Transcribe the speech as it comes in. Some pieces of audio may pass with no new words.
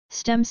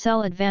Stem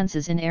Cell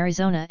Advances in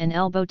Arizona and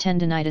Elbow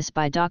Tendonitis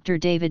by Dr.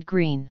 David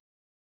Greene.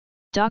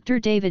 Dr.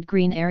 David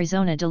Greene,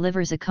 Arizona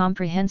delivers a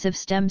comprehensive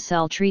stem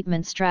cell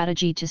treatment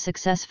strategy to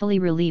successfully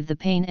relieve the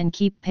pain and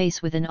keep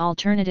pace with an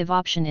alternative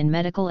option in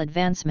medical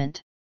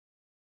advancement.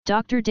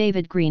 Dr.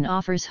 David Greene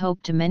offers hope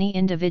to many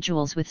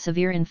individuals with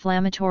severe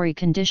inflammatory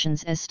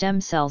conditions as stem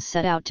cells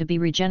set out to be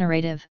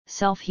regenerative,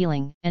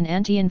 self-healing, and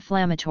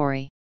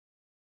anti-inflammatory.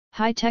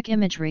 High-tech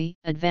imagery,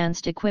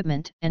 advanced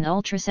equipment, and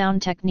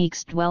ultrasound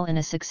techniques dwell in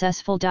a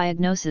successful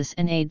diagnosis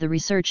and aid the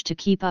research to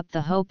keep up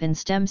the hope in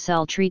stem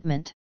cell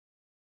treatment.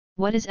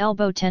 What is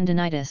elbow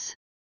tendonitis?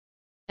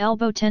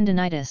 Elbow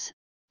tendonitis,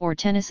 or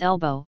tennis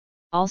elbow,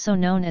 also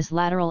known as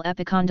lateral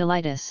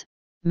epicondylitis,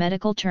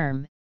 medical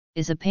term,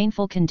 is a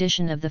painful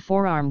condition of the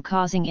forearm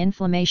causing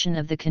inflammation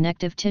of the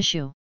connective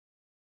tissue.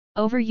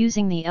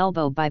 Overusing the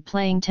elbow by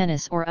playing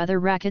tennis or other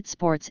racket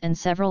sports and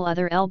several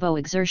other elbow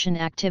exertion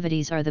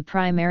activities are the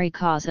primary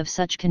cause of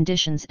such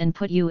conditions and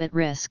put you at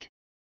risk.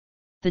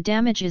 The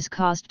damage is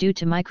caused due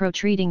to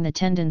microtreating the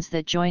tendons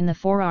that join the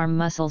forearm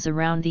muscles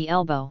around the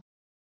elbow.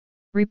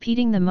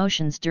 Repeating the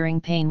motions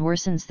during pain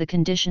worsens the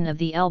condition of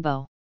the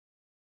elbow.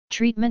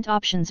 Treatment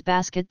options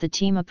basket the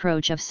team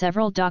approach of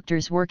several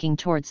doctors working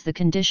towards the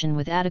condition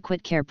with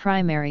adequate care: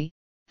 primary,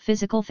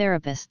 physical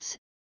therapists,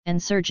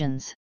 and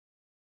surgeons.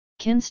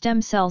 Can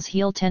stem cells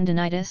heal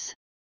tendonitis?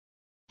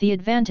 The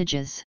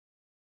advantages.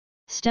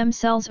 Stem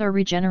cells are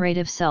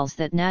regenerative cells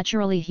that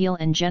naturally heal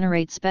and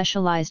generate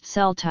specialized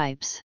cell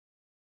types.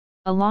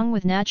 Along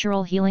with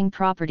natural healing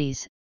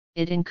properties,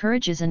 it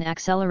encourages an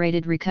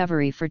accelerated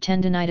recovery for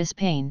tendonitis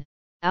pain,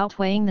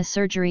 outweighing the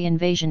surgery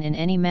invasion in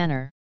any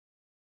manner.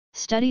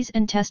 Studies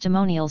and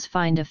testimonials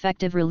find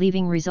effective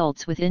relieving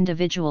results with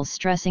individuals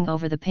stressing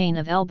over the pain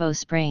of elbow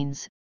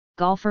sprains,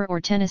 golfer or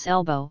tennis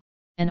elbow,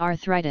 and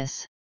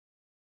arthritis.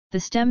 The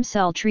stem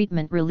cell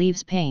treatment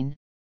relieves pain,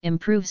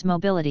 improves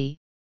mobility,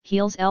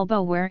 heals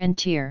elbow wear and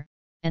tear,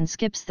 and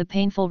skips the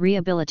painful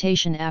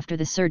rehabilitation after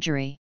the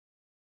surgery.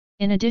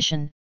 In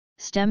addition,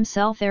 stem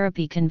cell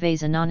therapy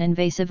conveys a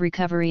non-invasive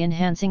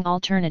recovery-enhancing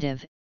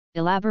alternative,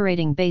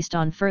 elaborating based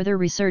on further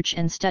research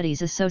and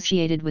studies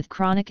associated with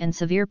chronic and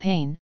severe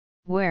pain,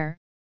 wear,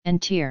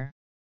 and tear.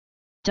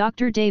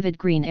 Dr. David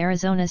Greene,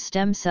 Arizona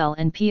Stem Cell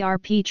and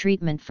PRP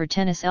Treatment for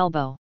Tennis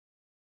Elbow.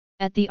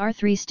 At the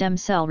R3 Stem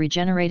Cell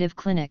Regenerative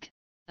Clinic,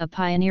 a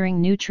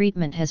pioneering new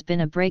treatment has been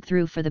a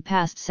breakthrough for the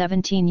past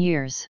 17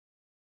 years.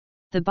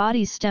 The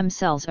body's stem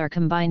cells are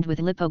combined with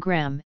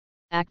lipogram,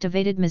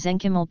 activated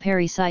mesenchymal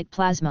pericyte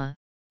plasma,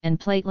 and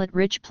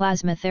platelet-rich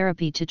plasma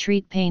therapy to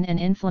treat pain and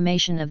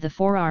inflammation of the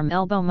forearm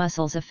elbow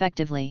muscles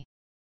effectively.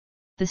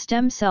 The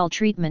stem cell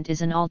treatment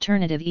is an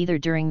alternative either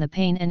during the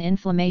pain and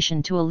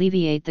inflammation to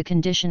alleviate the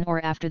condition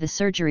or after the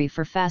surgery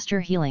for faster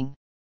healing.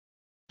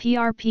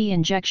 PRP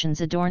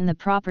injections adorn the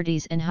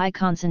properties and high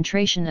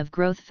concentration of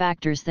growth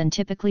factors than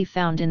typically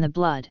found in the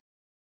blood.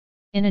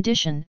 In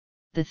addition,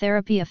 the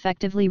therapy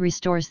effectively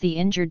restores the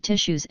injured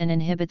tissues and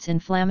inhibits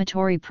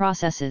inflammatory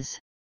processes.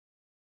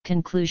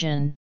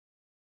 Conclusion.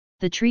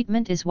 The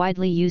treatment is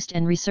widely used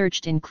and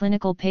researched in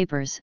clinical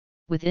papers,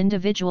 with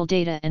individual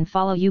data and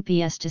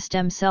follow-ups to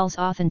stem cells'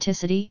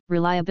 authenticity,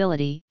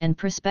 reliability, and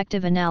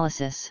prospective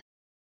analysis.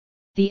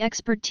 The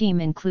expert team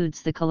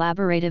includes the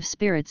collaborative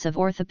spirits of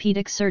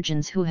orthopedic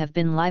surgeons who have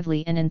been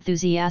lively and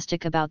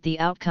enthusiastic about the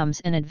outcomes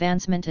and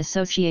advancement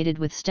associated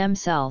with stem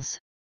cells.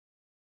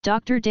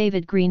 Dr.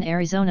 David Greene,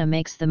 Arizona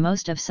makes the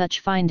most of such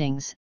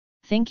findings,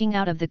 thinking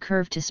out of the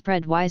curve to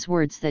spread wise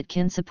words that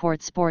can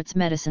support sports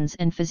medicines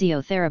and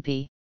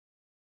physiotherapy.